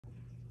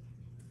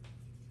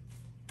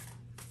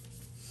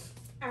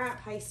All right,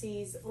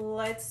 Pisces,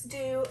 let's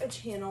do a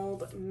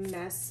channeled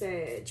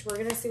message. We're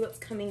going to see what's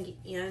coming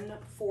in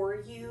for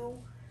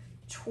you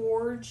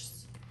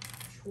towards,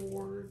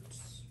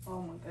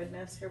 oh my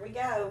goodness, here we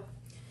go,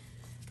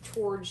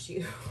 towards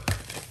you.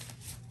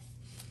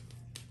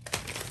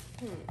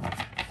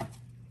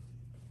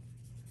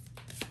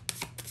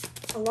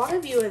 A lot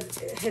of you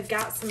have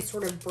got some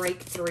sort of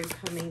breakthrough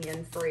coming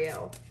in for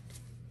you.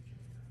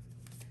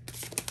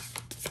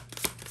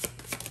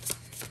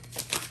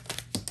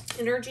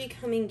 Energy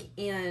coming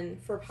in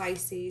for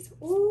Pisces.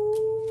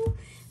 Ooh,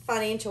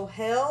 financial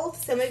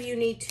health. Some of you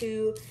need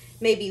to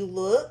maybe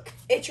look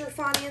at your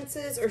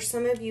finances, or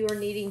some of you are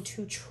needing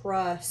to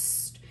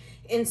trust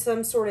in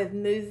some sort of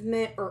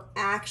movement or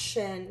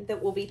action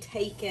that will be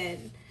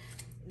taken.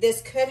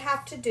 This could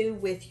have to do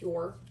with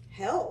your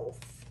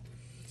health.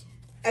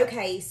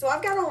 Okay, so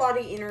I've got a lot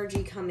of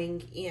energy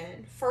coming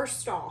in.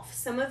 First off,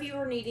 some of you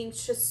are needing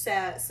to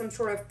set some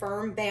sort of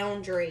firm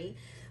boundary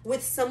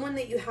with someone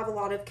that you have a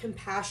lot of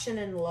compassion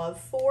and love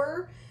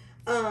for.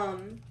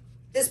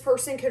 This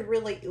person could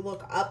really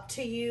look up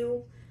to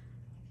you.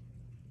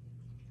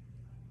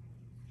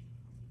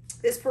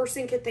 This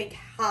person could think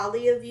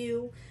highly of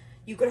you.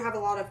 You could have a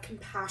lot of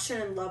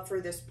compassion and love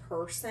for this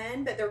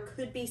person, but there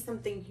could be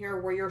something here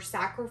where you're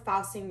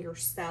sacrificing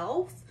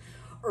yourself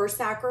or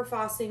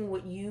sacrificing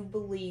what you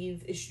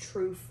believe is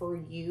true for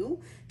you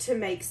to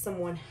make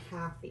someone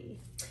happy.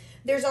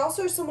 There's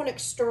also someone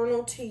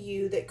external to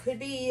you that could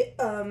be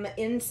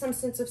in some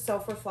sense of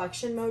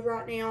self-reflection mode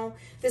right now.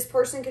 This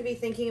person could be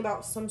thinking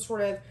about some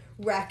sort of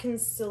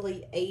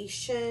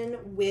reconciliation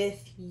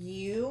with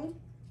you.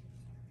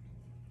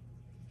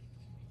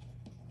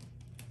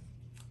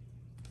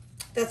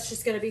 That's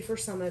just going to be for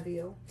some of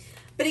you.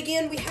 But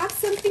again, we have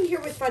something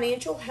here with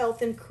financial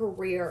health and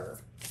career.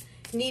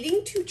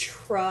 Needing to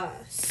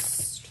trust.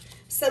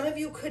 Some of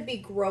you could be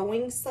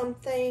growing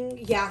something.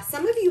 Yeah,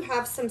 some of you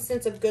have some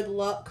sense of good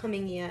luck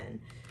coming in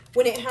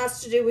when it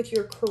has to do with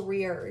your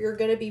career. You're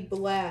going to be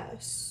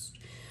blessed.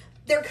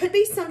 There could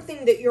be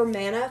something that you're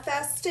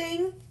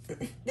manifesting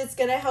that's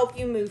going to help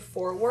you move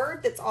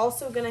forward. That's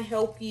also going to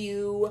help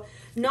you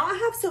not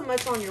have so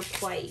much on your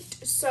plate.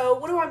 So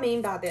what do I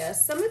mean by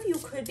this? Some of you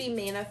could be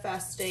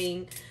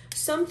manifesting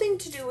something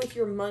to do with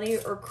your money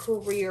or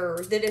career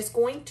that is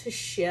going to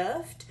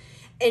shift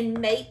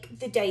and make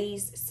the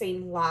days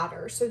seem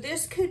lighter. So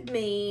this could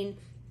mean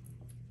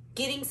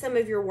getting some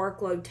of your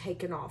workload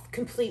taken off,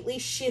 completely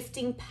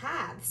shifting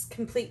paths,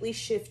 completely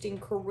shifting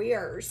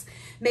careers.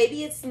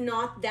 Maybe it's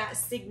not that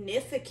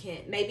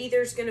significant. Maybe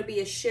there's going to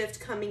be a shift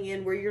coming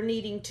in where you're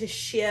needing to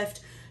shift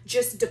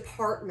just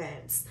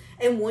departments.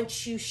 And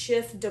once you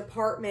shift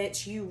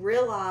departments, you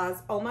realize,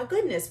 oh my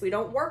goodness, we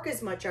don't work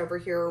as much over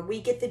here.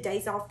 We get the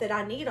days off that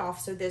I need off,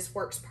 so this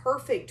works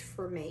perfect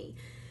for me.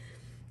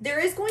 There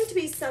is going to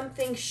be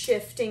something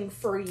shifting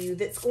for you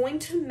that's going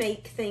to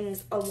make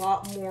things a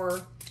lot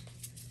more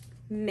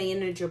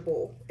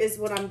manageable, is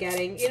what I'm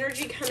getting.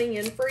 Energy coming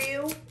in for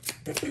you.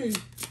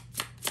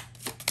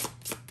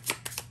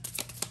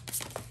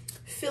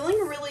 Feeling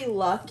really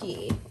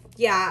lucky.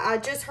 Yeah, I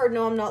just heard,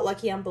 no, I'm not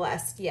lucky, I'm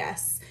blessed.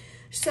 Yes.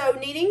 So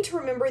needing to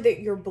remember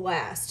that you're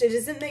blessed. It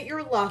isn't that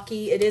you're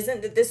lucky. It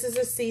isn't that this is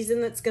a season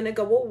that's going to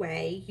go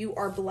away. You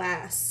are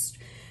blessed.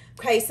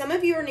 Okay, some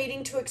of you are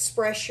needing to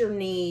express your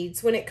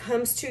needs when it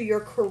comes to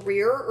your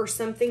career or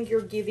something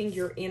you're giving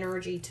your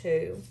energy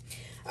to.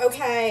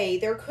 Okay,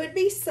 there could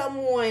be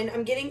someone,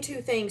 I'm getting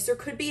two things. There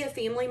could be a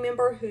family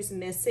member who's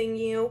missing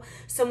you,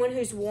 someone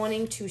who's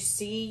wanting to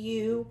see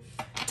you,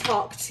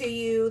 talk to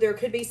you. There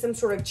could be some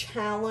sort of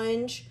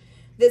challenge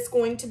that's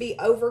going to be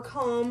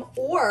overcome,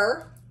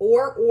 or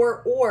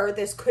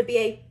this could be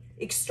a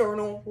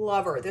external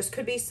lover. This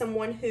could be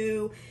someone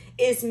who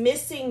is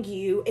missing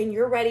you and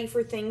you're ready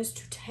for things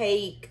to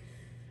take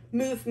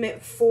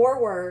movement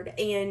forward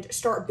and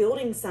start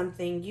building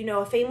something. You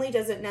know, a family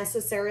doesn't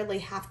necessarily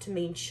have to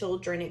mean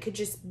children. It could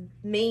just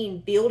mean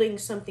building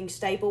something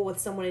stable with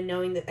someone and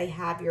knowing that they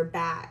have your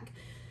back.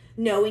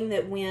 Knowing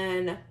that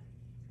when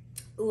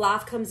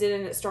life comes in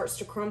and it starts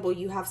to crumble,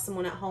 you have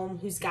someone at home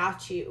who's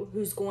got you,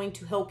 who's going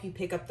to help you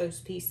pick up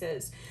those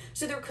pieces.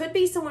 So there could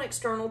be someone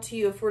external to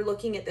you, if we're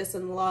looking at this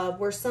in love,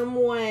 where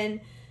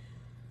someone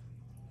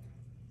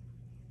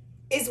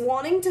is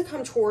wanting to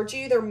come towards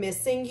you. They're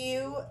missing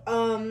you.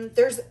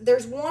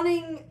 There's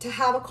wanting to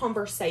have a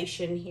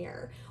conversation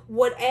here.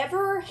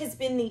 Whatever has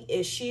been the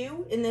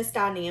issue in this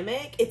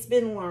dynamic, it's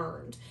been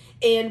learned.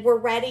 And we're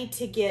ready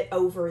to get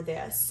over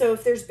this. So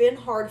if there's been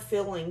hard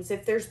feelings,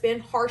 if there's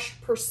been harsh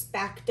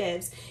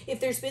perspectives,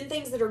 if there's been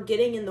things that are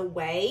getting in the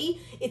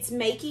way, it's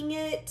making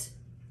it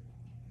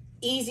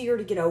easier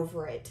to get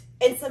over it.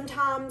 And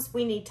sometimes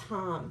we need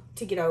time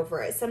to get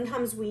over it.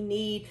 Sometimes we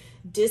need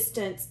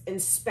distance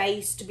and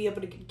space to be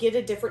able to get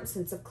a different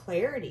sense of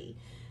clarity.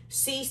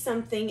 See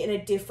something in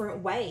a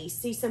different way.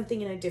 See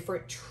something in a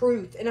different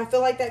truth. And I feel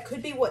like that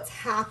could be what's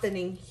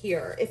happening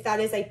here, if that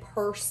is a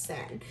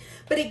person.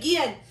 But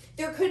again,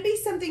 there could be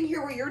something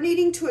here where you're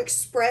needing to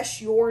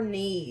express your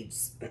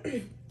needs.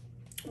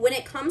 when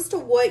it comes to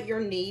what you're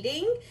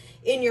needing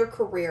in your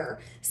career,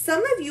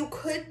 some of you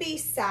could be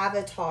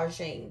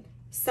sabotaging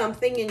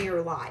something in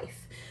your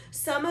life.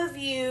 Some of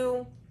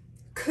you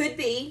could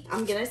be,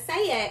 I'm going to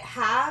say it,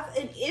 have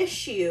an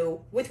issue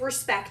with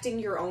respecting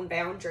your own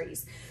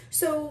boundaries.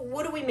 So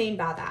what do we mean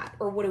by that?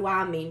 Or what do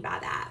I mean by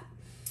that?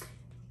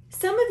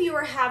 Some of you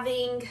are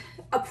having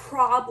a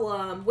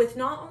problem with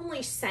not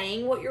only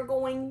saying what you're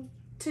going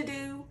to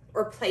do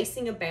or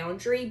placing a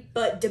boundary,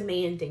 but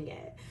demanding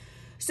it.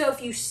 So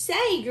if you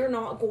say you're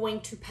not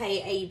going to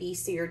pay A, B,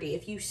 C, or D,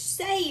 if you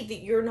say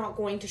that you're not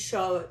going to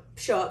show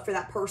up for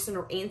that person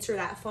or answer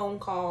that phone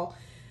call,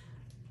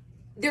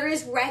 there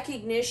is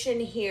recognition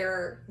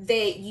here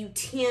that you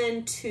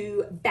tend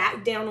to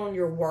back down on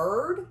your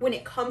word when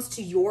it comes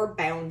to your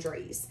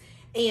boundaries.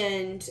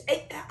 And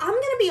I'm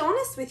going to be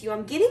honest with you,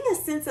 I'm getting a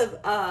sense of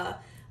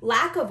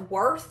lack of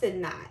worth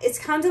in that. It's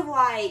kind of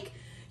like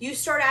you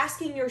start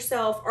asking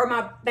yourself, are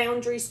my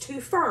boundaries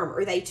too firm?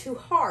 Are they too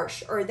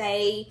harsh? Are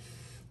they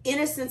in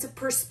a sense of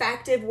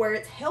perspective where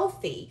it's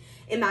healthy?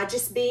 Am I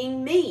just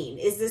being mean?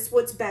 Is this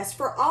what's best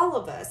for all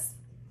of us?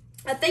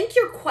 I think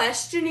you're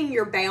questioning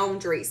your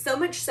boundaries so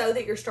much so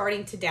that you're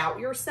starting to doubt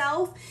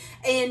yourself.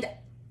 And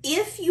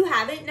if you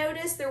haven't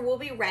noticed, there will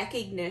be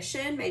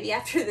recognition, maybe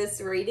after this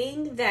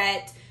reading,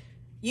 that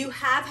you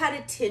have had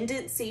a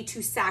tendency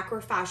to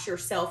sacrifice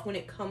yourself when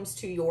it comes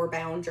to your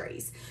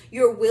boundaries.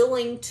 You're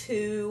willing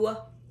to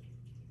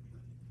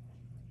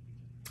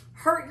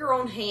hurt your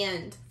own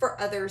hand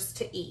for others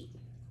to eat.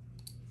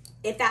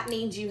 If that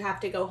means you have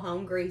to go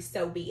hungry,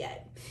 so be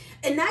it.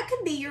 And that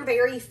could be your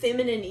very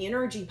feminine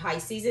energy,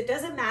 Pisces. It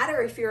doesn't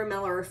matter if you're a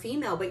male or a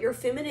female, but your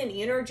feminine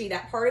energy,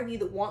 that part of you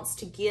that wants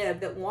to give,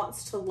 that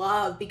wants to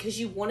love because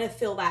you want to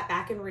feel that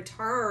back in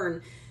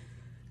return,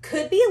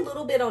 could be a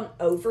little bit on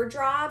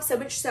overdrive, so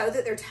much so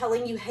that they're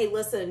telling you, hey,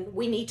 listen,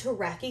 we need to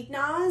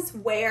recognize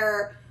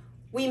where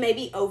we may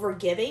be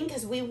overgiving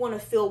because we want to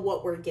feel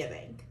what we're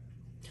giving.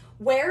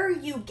 Where are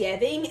you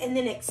giving and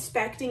then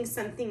expecting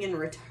something in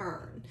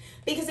return?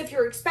 Because if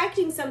you're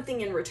expecting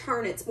something in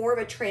return, it's more of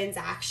a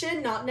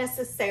transaction, not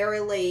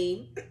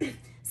necessarily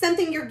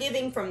something you're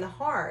giving from the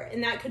heart.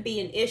 And that could be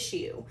an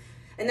issue.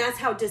 And that's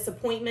how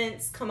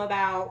disappointments come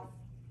about.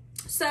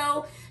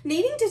 So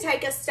needing to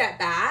take a step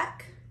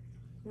back,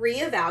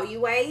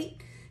 reevaluate,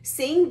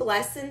 seeing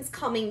blessings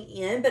coming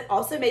in, but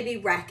also maybe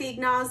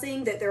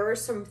recognizing that there are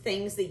some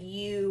things that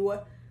you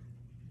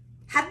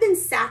have been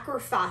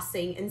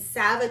sacrificing and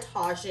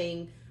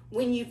sabotaging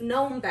when you've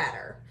known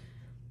better.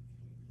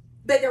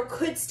 But there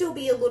could still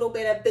be a little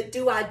bit of, but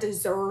do I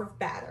deserve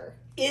better?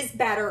 Is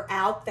better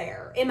out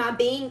there? Am I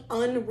being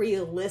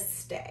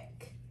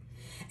unrealistic?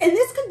 And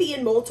this could be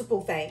in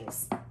multiple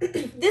things.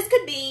 This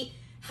could be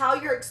how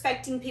you're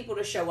expecting people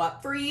to show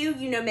up for you.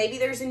 You know, maybe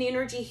there's an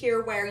energy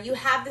here where you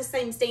have the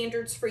same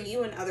standards for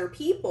you and other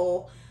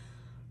people,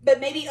 but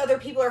maybe other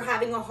people are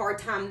having a hard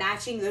time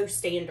matching those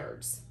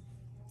standards.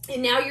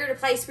 And now you're at a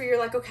place where you're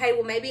like, okay,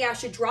 well, maybe I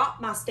should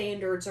drop my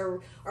standards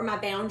or my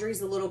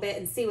boundaries a little bit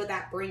and see what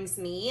that brings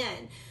me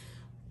in.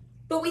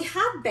 But we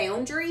have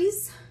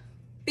boundaries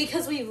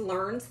because we've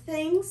learned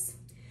things,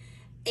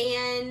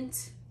 and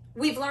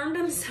we've learned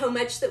them so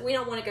much that we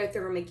don't want to go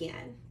through them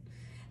again.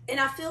 And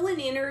I feel an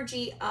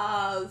energy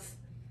of,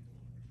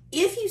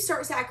 if you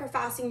start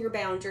sacrificing your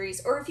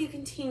boundaries, or if you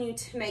continue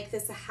to make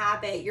this a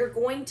habit, you're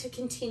going to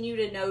continue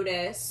to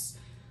notice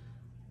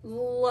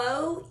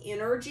low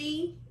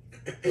energy.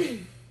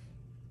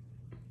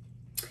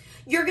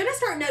 You're going to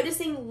start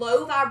noticing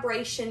low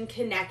vibration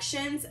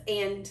connections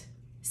and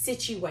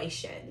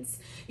situations.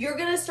 You're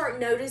going to start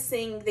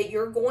noticing that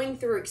you're going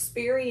through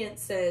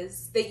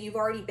experiences that you've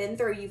already been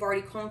through, you've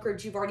already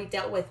conquered, you've already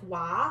dealt with.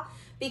 Why?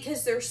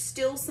 Because there's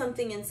still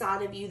something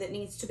inside of you that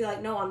needs to be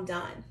like, no, I'm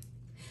done.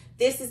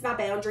 This is my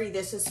boundary.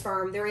 This is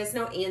firm. There is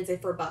no ands,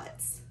 if, or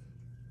buts.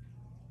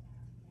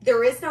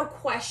 There is no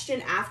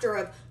question after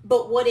of,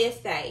 but what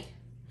if they?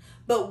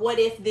 But what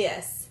if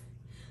this?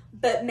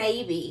 But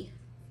maybe.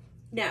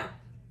 No.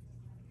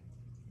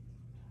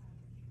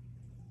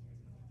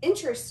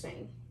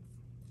 Interesting.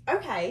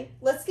 Okay,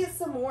 let's get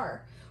some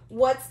more.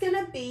 What's going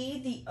to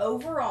be the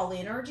overall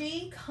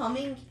energy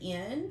coming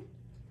in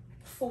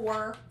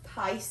for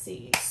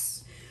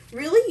Pisces?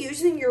 Really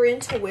using your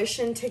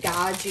intuition to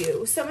guide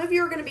you. Some of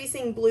you are going to be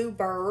seeing blue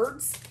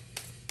birds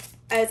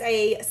as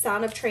a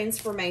sign of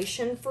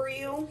transformation for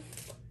you.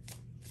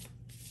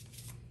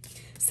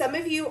 Some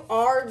of you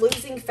are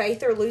losing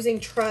faith or losing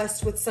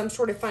trust with some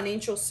sort of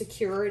financial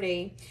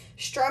security.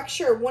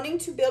 Structure, wanting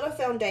to build a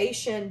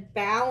foundation,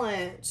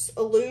 balance,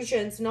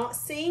 illusions, not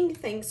seeing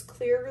things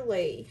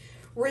clearly,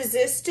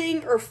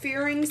 resisting or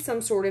fearing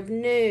some sort of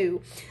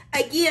new.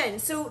 Again,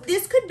 so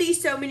this could be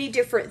so many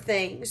different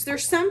things.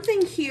 There's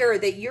something here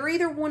that you're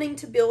either wanting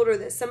to build or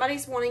that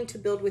somebody's wanting to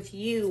build with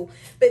you,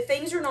 but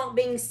things are not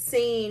being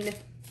seen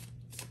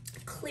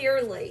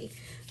clearly.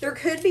 There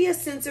could be a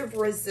sense of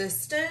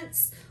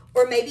resistance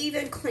or maybe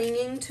even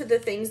clinging to the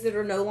things that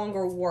are no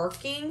longer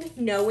working,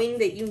 knowing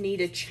that you need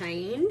a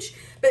change.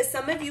 But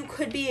some of you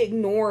could be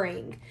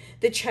ignoring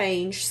the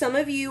change. Some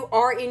of you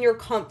are in your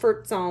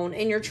comfort zone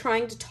and you're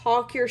trying to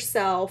talk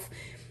yourself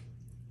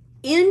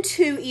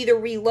into either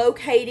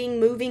relocating,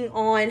 moving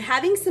on,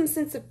 having some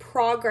sense of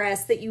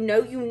progress that you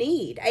know you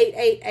need.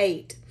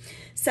 888.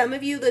 Some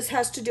of you, this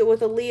has to do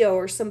with a Leo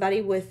or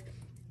somebody with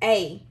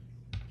A.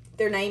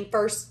 Their name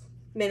first,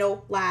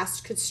 middle,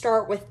 last could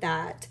start with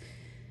that.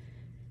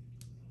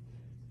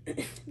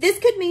 This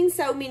could mean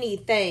so many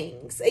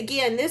things.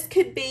 Again, this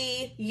could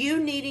be you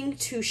needing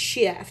to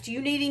shift,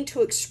 you needing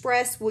to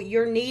express what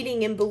you're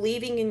needing and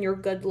believing in your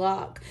good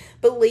luck,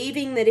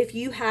 believing that if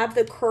you have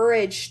the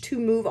courage to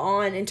move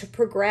on and to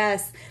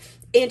progress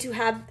and to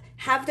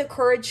have the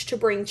courage to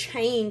bring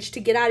change, to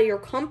get out of your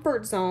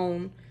comfort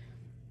zone,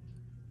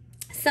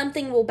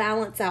 something will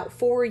balance out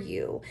for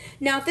you.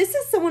 Now, if this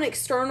is someone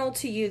external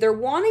to you, they're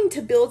wanting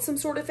to build some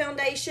sort of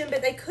foundation,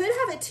 but they could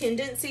have a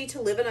tendency to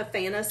live in a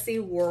fantasy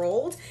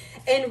world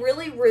and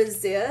really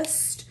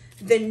resist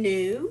the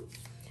new,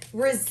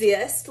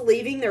 resist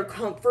leaving their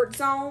comfort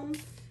zone.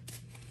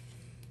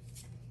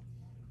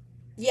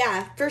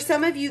 Yeah, for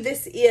some of you,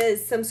 this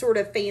is some sort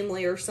of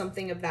family or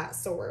something of that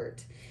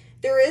sort.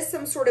 There is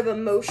some sort of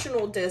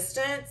emotional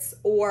distance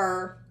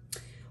or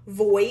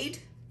void.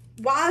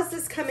 Why is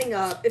this coming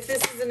up if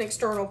this is an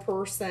external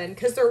person?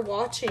 Because they're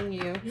watching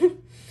you.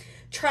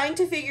 Trying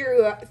to figure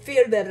you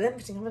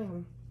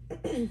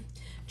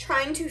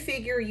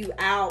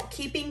out.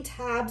 Keeping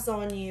tabs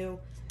on you.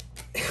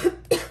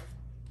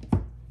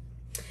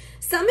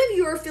 Some of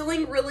you are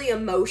feeling really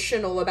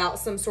emotional about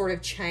some sort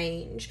of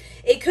change.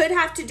 It could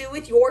have to do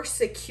with your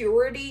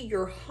security,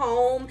 your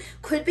home.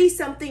 Could be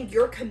something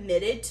you're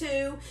committed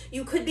to.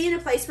 You could be in a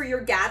place where you're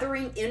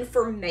gathering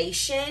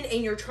information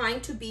and you're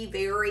trying to be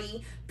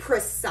very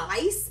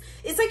precise.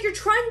 It's like you're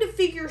trying to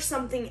figure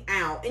something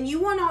out and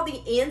you want all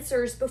the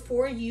answers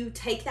before you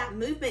take that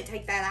movement,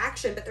 take that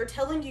action, but they're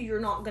telling you you're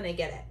not going to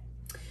get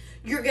it.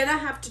 You're going to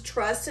have to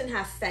trust and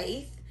have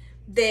faith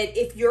that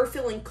if you're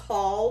feeling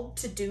called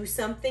to do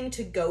something,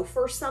 to go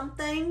for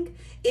something,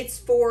 it's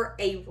for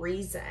a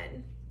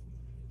reason.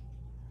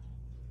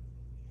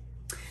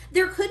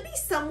 There could be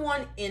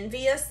someone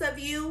envious of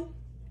you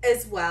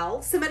as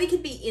well. Somebody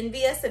could be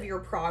envious of your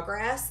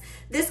progress.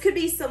 This could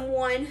be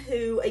someone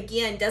who,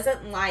 again,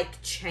 doesn't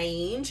like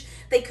change.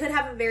 They could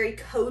have a very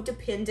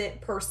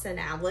codependent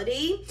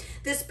personality.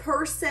 This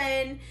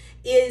person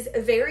is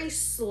very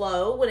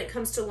slow when it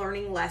comes to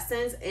learning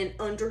lessons and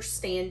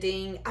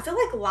understanding, I feel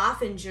like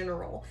life in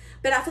general,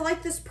 but I feel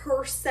like this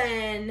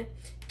person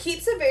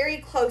keeps a very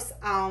close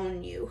eye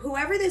on you.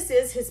 Whoever this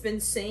is has been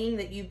seeing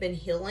that you've been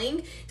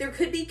healing. There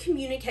could be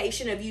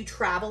communication of you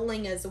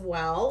traveling as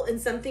well and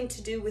something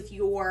to do with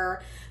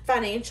your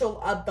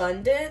financial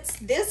abundance.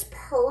 This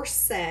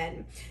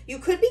person, you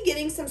could be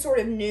getting some sort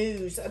of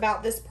news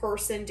about this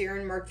person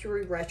during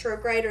Mercury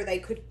retrograde, or they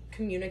could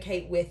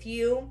communicate with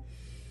you.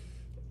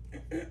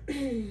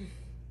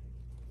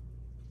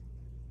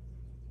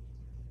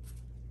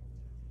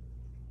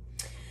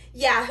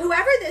 Yeah,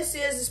 whoever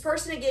this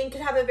person, again, could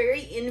have a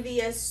very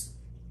envious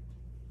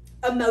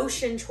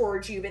emotion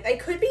towards you, but they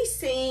could be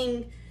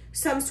seeing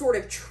some sort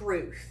of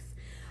truth.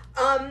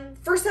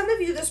 For some of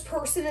you, this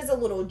person is a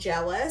little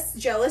jealous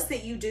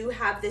that you do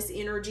have this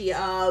energy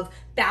of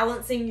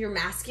balancing your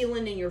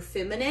masculine and your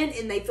feminine,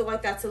 and they feel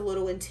like that's a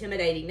little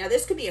intimidating. Now,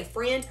 this could be a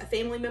friend, a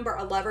family member,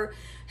 a lover.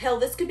 Hell,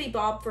 this could be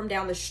Bob from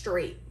down the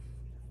street.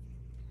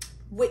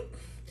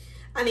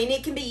 I mean,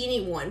 it can be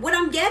anyone. What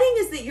I'm getting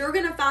is that you're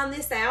going to find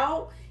this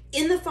out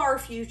in the far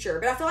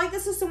future. But I feel like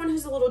this is someone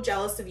who's a little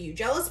jealous of you.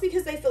 Jealous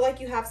because they feel like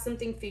you have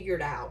something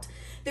figured out.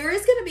 There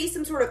is going to be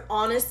some sort of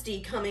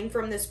honesty coming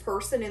from this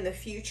person in the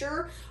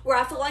future where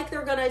I feel like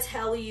they're going to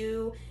tell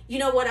you, you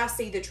know what, I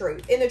see the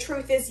truth. And the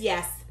truth is,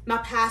 yes, my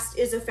past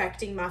is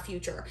affecting my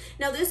future.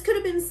 Now, this could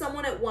have been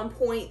someone at one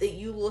point that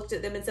you looked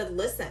at them and said,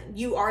 listen,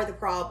 you are the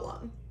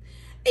problem.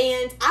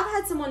 And I've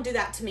had someone do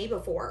that to me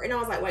before. And I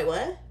was like, wait,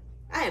 what?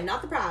 I am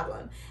not the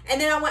problem. And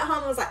then I went home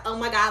and was like, oh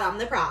my God, I'm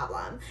the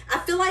problem. I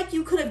feel like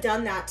you could have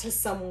done that to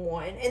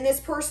someone. And this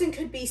person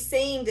could be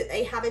seeing that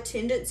they have a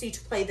tendency to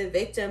play the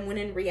victim when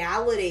in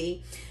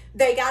reality,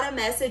 they got a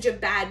message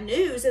of bad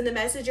news. And the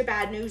message of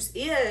bad news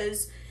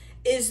is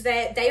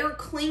that they are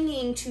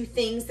clinging to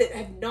things that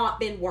have not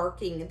been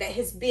working, that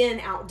has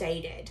been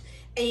outdated.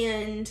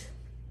 And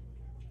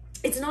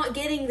it's not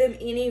getting them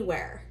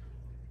anywhere.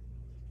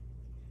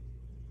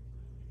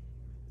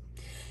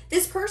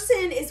 This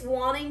person is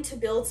wanting to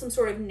build some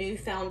sort of new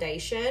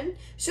foundation.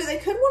 So they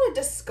could want to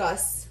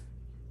discuss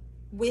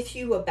with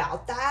you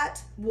about that,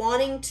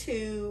 wanting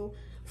to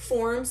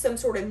form some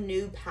sort of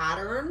new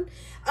pattern.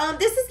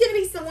 This is going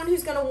to be someone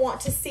who's going to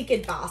want to seek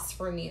advice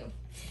from you.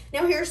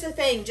 Now, here's the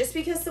thing. Just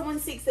because someone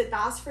seeks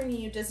advice from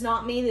you does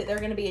not mean that they're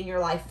going to be in your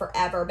life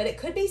forever. But it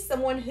could be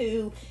someone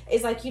who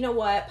is like, you know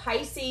what,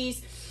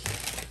 Pisces,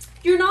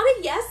 You're not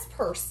a yes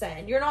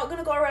person. You're not going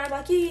to go around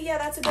like, yeah,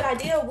 that's a good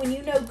idea. When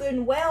you know good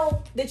and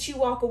well that you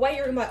walk away,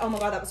 you're going to be like, oh my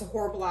God, that was a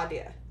horrible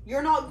idea.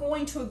 You're not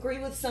going to agree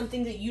with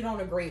something that you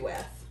don't agree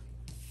with.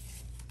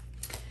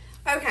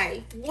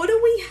 Okay, what do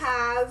we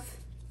have?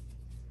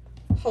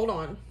 Hold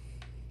on.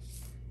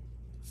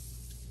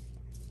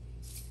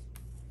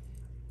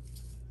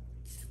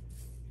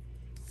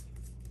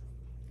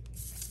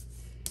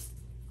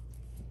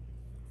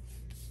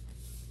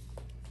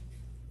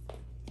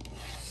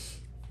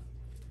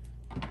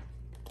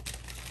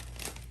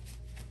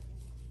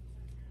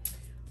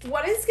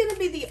 What is going to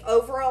be the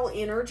overall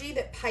energy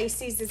that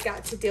Pisces has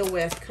got to deal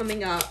with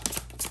coming up?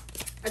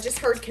 I just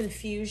heard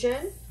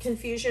confusion.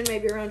 Confusion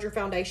maybe around your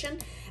foundation.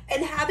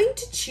 And having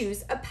to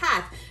choose a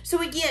path.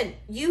 So again,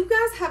 you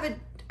guys have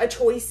a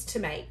choice to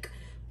make.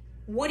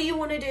 What do you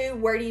want to do?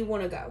 Where do you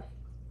want to go?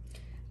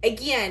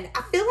 Again,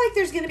 I feel like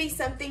there's going to be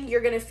something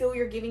you're going to feel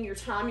you're giving your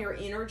time, your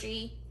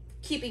energy,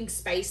 keeping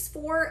space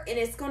for. And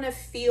it's going to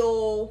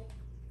feel...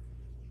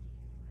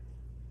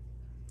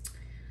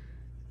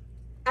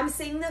 I'm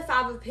seeing the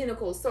Five of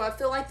Pentacles, so I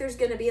feel like there's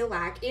going to be a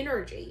lack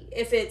energy.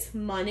 If it's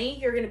money,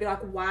 you're going to be like,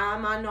 why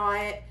am I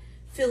not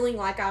feeling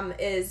like I'm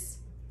as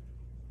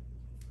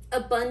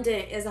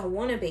abundant as I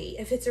want to be?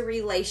 If it's a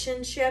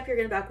relationship, you're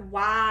going to be like,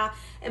 why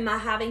am I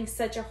having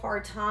such a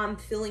hard time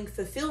feeling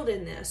fulfilled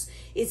in this?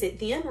 Is it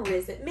them or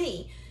is it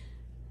me?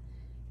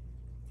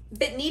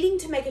 But needing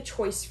to make a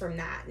choice from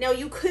that. Now,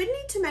 you could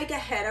need to make a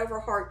head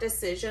over heart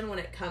decision when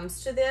it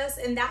comes to this,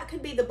 and that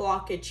could be the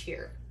blockage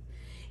here.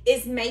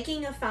 Is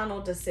making a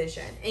final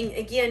decision. And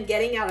again,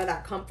 getting out of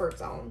that comfort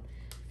zone.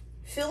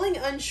 Feeling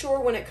unsure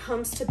when it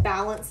comes to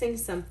balancing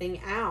something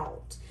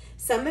out.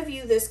 Some of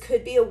you, this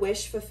could be a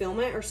wish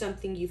fulfillment or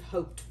something you've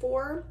hoped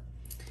for.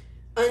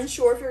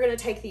 Unsure if you're going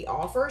to take the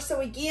offer. So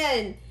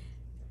again,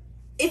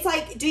 it's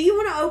like, do you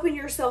want to open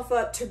yourself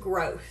up to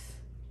growth?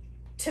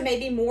 To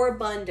maybe more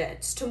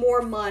abundance, to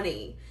more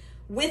money?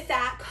 With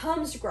that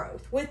comes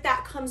growth. With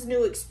that comes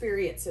new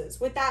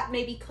experiences. With that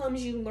maybe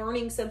comes you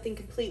learning something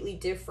completely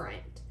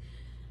different.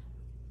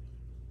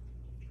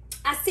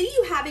 I see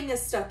you having a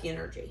stuck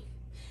energy.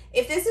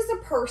 If this is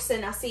a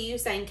person, I see you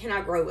saying, can I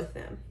grow with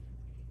them?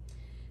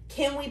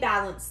 Can we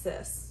balance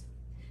this?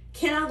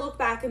 Can I look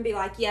back and be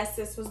like, yes,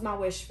 this was my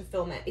wish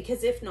fulfillment?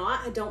 Because if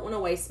not, I don't want to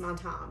waste my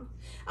time.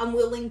 I'm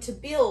willing to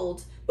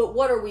build, but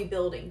what are we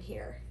building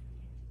here?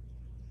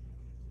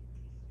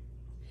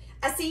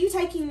 I see you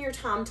taking your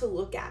time to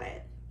look at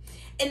it.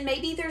 And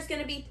maybe there's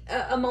going to be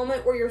a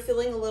moment where you're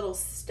feeling a little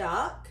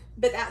stuck,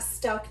 but that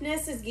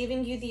stuckness is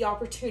giving you the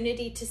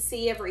opportunity to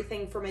see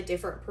everything from a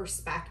different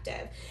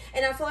perspective.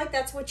 And I feel like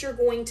that's what you're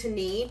going to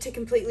need to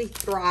completely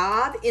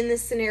thrive in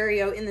this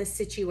scenario, in this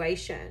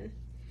situation.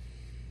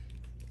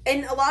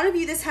 And a lot of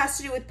you, this has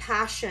to do with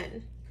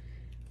passion,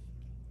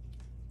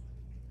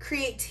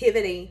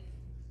 creativity,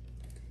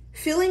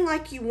 feeling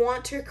like you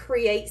want to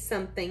create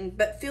something,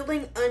 but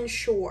feeling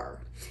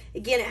unsure.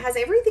 Again, it has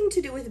everything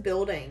to do with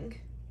building.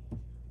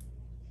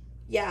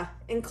 Yeah,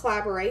 and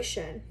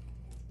collaboration.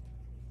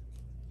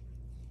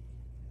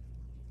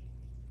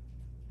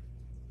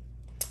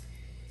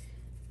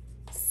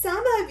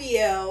 Some of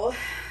you,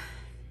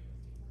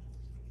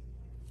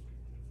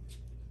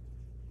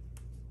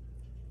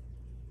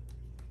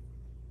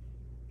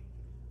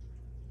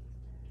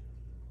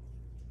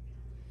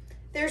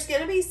 there's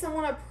going to be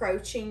someone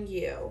approaching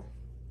you.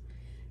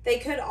 They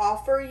could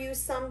offer you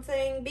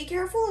something. Be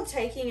careful of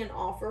taking an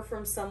offer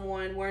from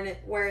someone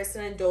where it's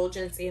an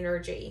indulgence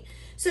energy.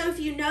 So if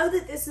you know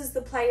that this is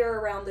the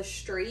player around the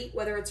street,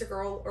 whether it's a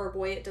girl or a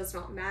boy, it does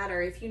not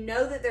matter. If you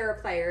know that they're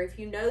a player, if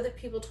you know that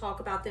people talk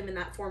about them in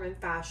that form and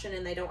fashion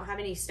and they don't have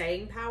any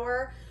staying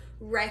power,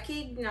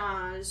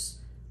 recognize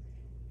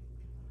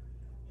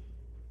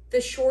the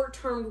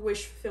short-term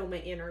wish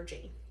fulfillment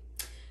energy.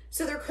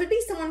 So there could be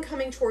someone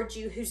coming towards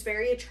you who's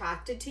very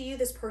attracted to you.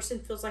 This person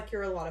feels like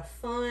you're a lot of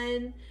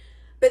fun,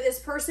 but this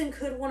person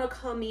could want to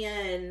come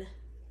in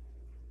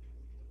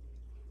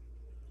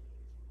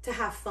to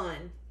have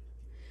fun.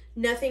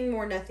 Nothing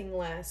more, nothing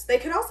less. They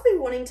could also be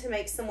wanting to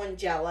make someone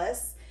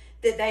jealous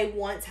that they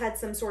once had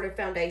some sort of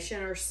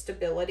foundation or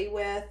stability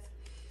with.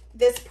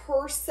 This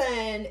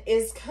person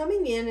is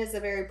coming in as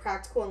a very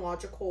practical and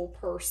logical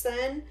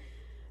person,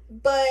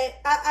 but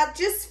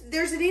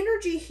there's an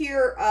energy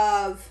here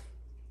of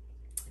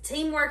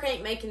teamwork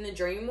ain't making the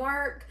dream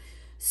work.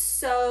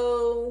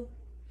 So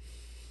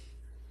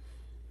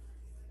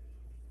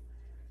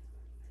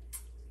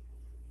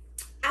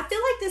I feel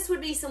like this would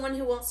be someone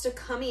who wants to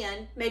come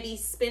in, maybe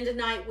spend a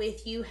night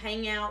with you,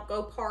 hang out,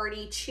 go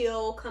party,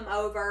 chill, come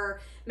over,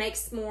 make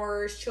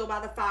s'mores, chill by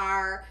the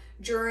fire,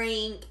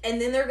 drink,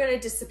 and then they're going to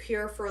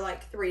disappear for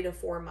like 3 to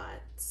 4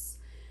 months.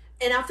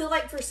 And I feel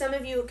like for some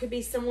of you, it could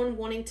be someone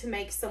wanting to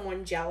make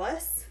someone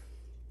jealous.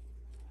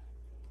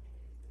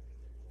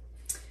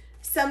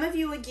 Some of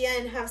you,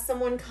 again, have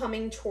someone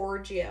coming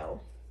towards you.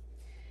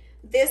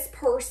 This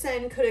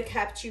person could have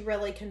kept you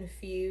really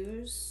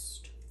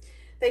confused.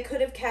 They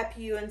could have kept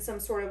you in some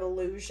sort of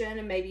illusion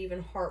and maybe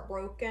even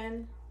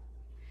heartbroken.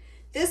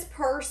 This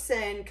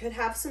person could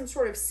have some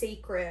sort of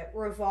secret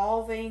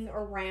revolving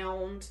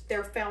around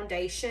their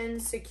foundation,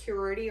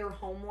 security, or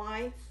home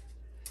life.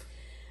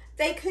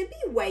 They could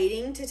be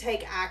waiting to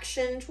take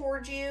action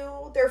towards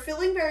you. They're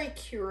feeling very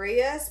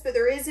curious, but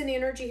there is an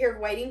energy here of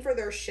waiting for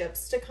their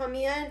ships to come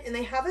in, and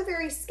they have a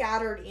very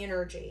scattered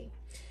energy.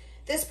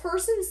 This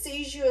person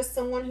sees you as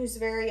someone who's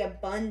very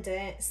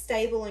abundant,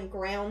 stable, and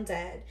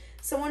grounded.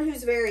 Someone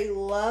who's very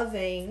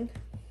loving.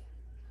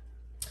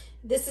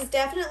 This is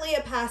definitely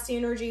a past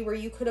energy where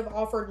you could have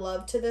offered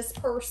love to this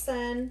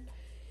person.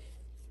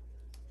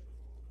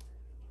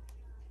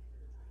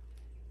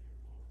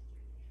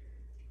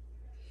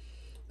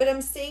 But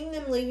I'm seeing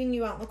them leaving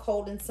you out in the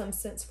cold in some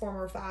sense, form,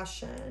 or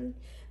fashion.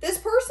 This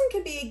person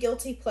could be a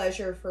guilty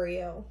pleasure for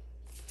you.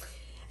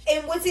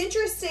 And what's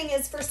interesting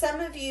is for some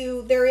of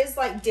you, there is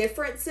like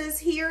differences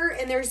here.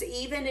 And there's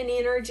even an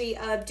energy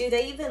of, do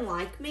they even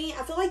like me?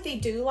 I feel like they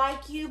do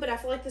like you, but I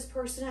feel like this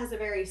person has a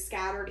very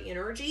scattered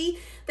energy.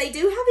 They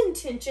do have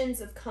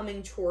intentions of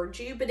coming towards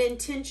you, but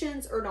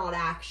intentions are not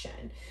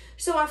action.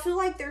 So I feel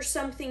like there's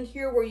something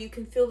here where you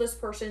can feel this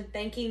person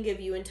thinking of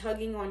you and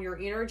tugging on your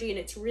energy. And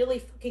it's really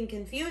fucking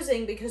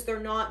confusing because they're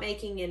not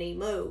making any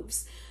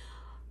moves.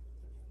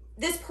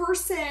 This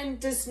person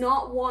does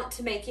not want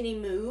to make any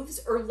moves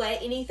or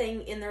let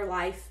anything in their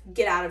life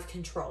get out of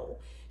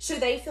control. So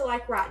they feel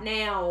like right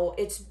now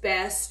it's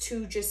best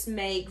to just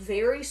make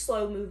very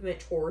slow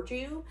movement towards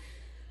you.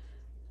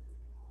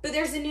 But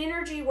there's an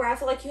energy where I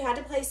feel like you had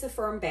to place a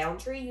firm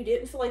boundary. You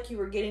didn't feel like you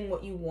were getting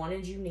what you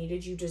wanted, you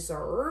needed, you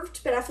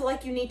deserved. But I feel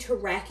like you need to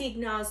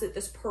recognize that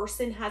this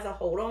person has a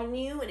hold on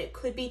you, and it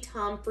could be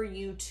time for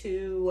you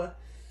to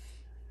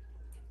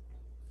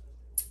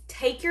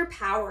take your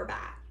power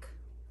back.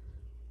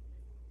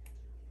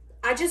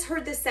 I just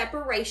heard the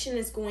separation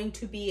is going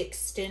to be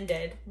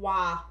extended.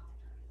 Why?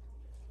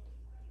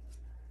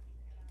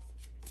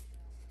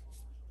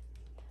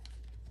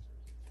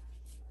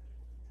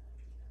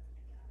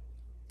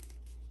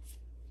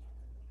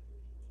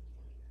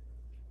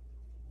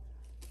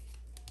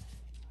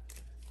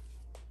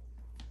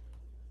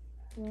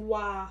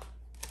 Why?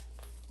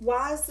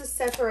 Why is the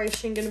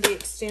separation going to be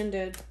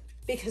extended?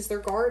 Because they're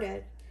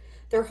guarded.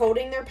 They're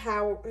holding their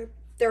power.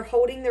 They're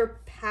holding their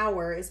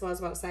power is what I was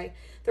about to say.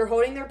 They're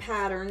holding their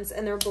patterns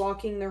and they're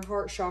blocking their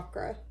heart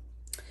chakra.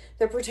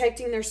 They're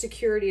protecting their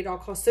security at all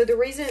costs. So the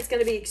reason it's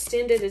going to be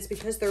extended is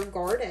because they're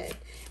guarded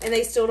and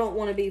they still don't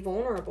want to be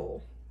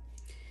vulnerable.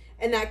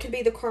 And that could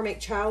be the karmic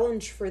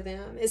challenge for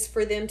them, is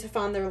for them to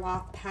find their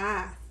life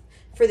path,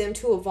 for them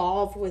to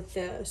evolve with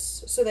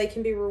this so they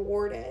can be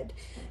rewarded.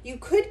 You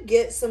could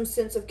get some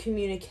sense of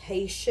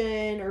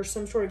communication or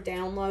some sort of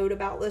download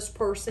about this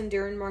person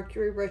during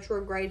Mercury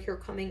retrograde here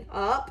coming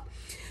up.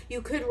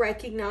 You could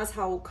recognize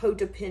how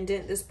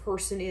codependent this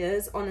person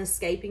is on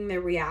escaping their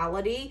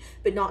reality,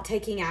 but not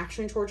taking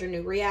action towards a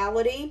new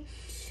reality.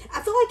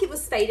 I feel like it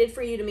was fated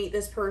for you to meet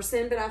this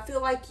person, but I feel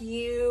like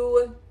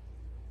you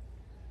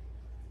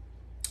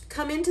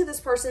come into this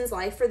person's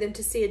life for them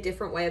to see a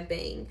different way of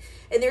being.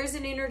 And there's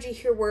an energy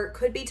here where it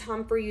could be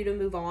time for you to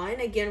move on.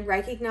 Again,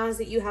 recognize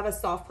that you have a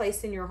soft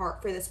place in your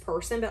heart for this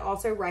person, but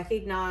also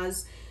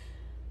recognize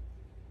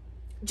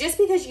just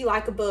because you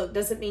like a book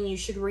doesn't mean you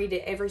should read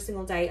it every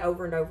single day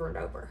over and over and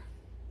over.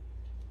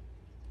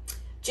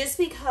 Just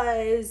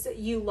because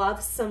you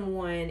love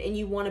someone and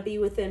you want to be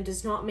with them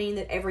does not mean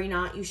that every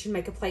night you should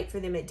make a plate for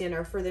them at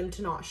dinner for them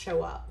to not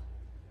show up.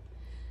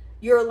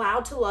 You're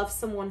allowed to love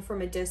someone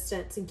from a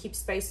distance and keep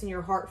space in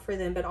your heart for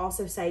them, but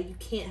also say you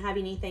can't have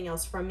anything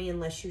else from me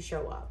unless you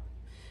show up.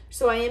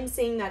 So I am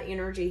seeing that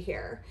energy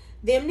here.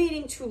 Them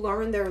needing to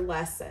learn their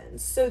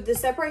lessons. So the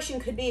separation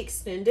could be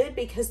extended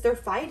because they're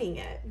fighting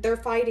it. They're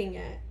fighting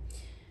it.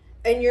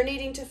 And you're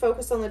needing to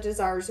focus on the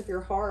desires of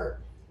your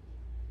heart.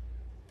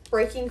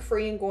 Breaking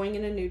free and going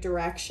in a new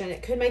direction.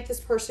 It could make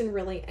this person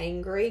really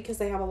angry because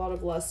they have a lot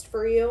of lust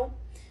for you.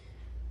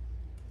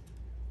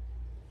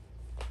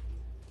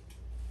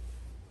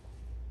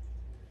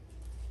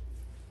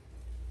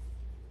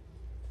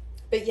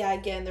 But yeah,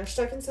 again, they're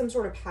stuck in some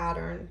sort of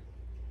pattern.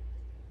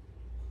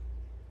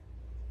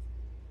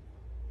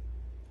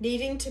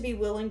 Needing to be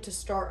willing to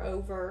start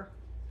over.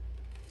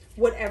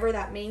 Whatever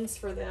that means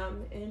for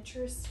them.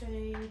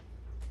 Interesting.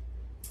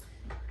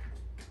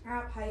 All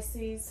right,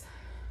 Pisces.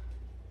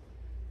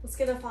 Let's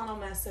get a final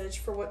message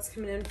for what's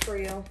coming in for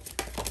you.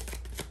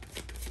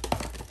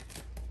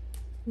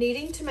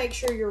 Needing to make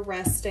sure you're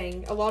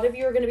resting. A lot of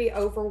you are going to be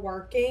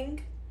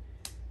overworking.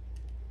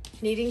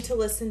 Needing to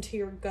listen to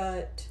your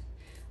gut.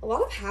 A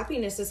lot of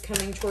happiness is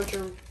coming towards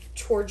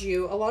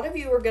you. A lot of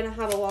you are going to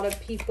have a lot of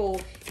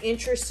people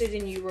interested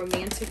in you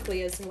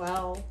romantically as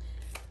well.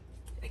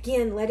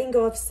 Again, letting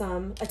go of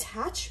some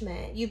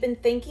attachment. You've been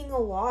thinking a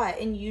lot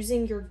and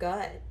using your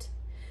gut.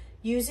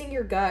 using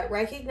your gut,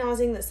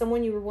 recognizing that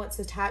someone you were once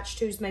attached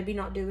to is maybe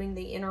not doing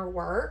the inner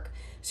work.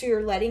 So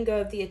you're letting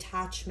go of the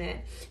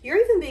attachment. You're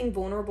even being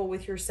vulnerable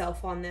with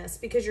yourself on this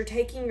because you're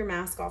taking your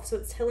mask off. So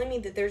it's telling me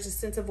that there's a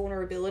sense of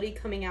vulnerability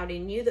coming out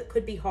in you that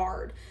could be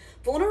hard.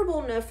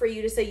 Vulnerable enough for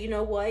you to say, you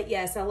know what?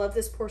 Yes, I love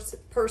this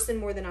person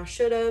more than I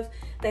should have.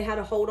 They had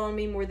a hold on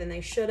me more than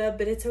they should have,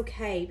 but it's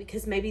okay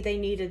because maybe they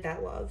needed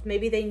that love.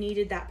 Maybe they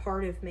needed that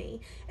part of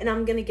me, and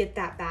I'm going to get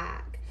that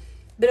back.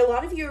 But a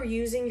lot of you are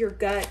using your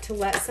gut to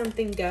let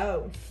something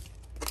go.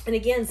 And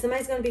again,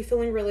 somebody's going to be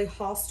feeling really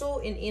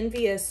hostile and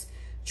envious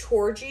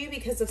towards you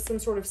because of some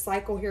sort of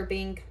cycle here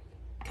being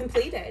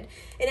completed.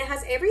 And it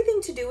has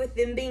everything to do with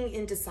them being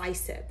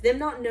indecisive, them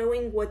not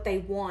knowing what they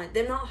want,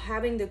 them not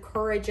having the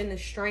courage and the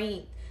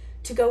strength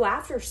to go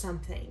after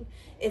something.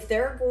 If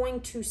they're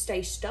going to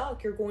stay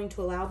stuck, you're going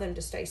to allow them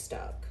to stay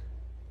stuck.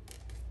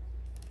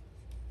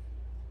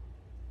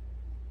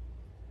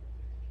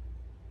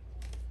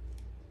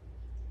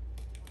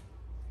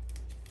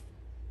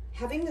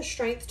 Having the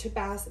strength to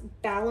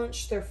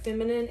balance their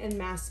feminine and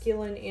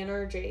masculine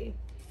energy,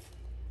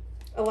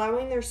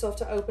 allowing themselves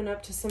to open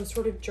up to some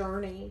sort of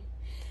journey.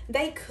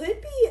 They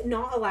could be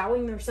not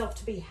allowing themselves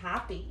to be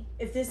happy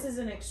if this is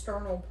an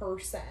external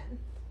person.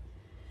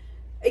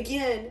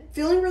 Again,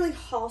 feeling really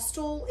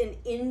hostile and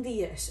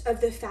envious of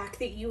the fact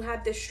that you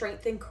have the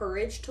strength and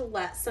courage to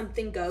let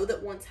something go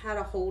that once had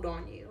a hold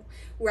on you.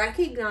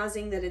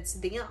 Recognizing that it's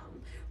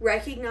them.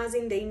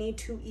 Recognizing they need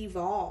to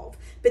evolve.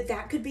 But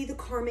that could be the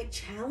karmic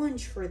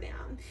challenge for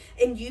them.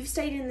 And you've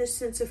stayed in this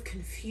sense of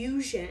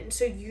confusion.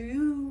 So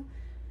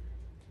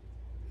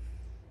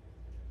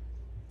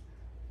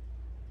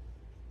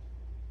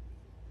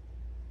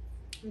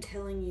I'm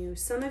telling you,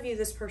 some of you,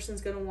 this person's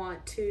going to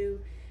want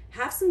to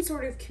have some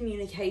sort of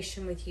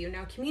communication with you.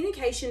 Now,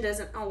 communication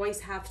doesn't always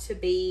have to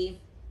be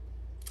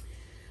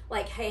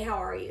like, hey, how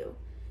are you?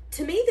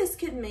 To me, this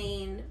could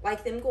mean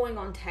like them going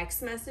on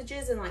text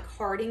messages and like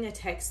hearting a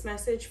text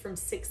message from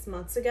 6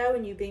 months ago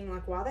and you being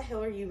like, why the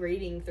hell are you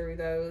reading through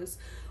those?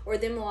 Or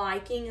them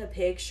liking a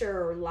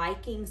picture or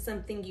liking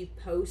something you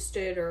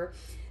posted. Or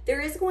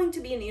there is going to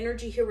be an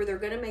energy here where they're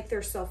going to make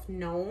themselves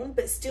known,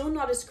 but still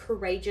not as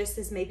courageous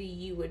as maybe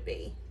you would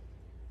be.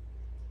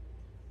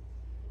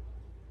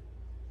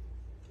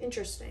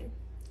 Interesting.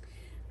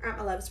 All right,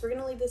 my loves, we're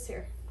going to leave this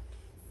here.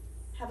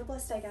 Have a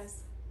blessed day,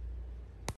 guys.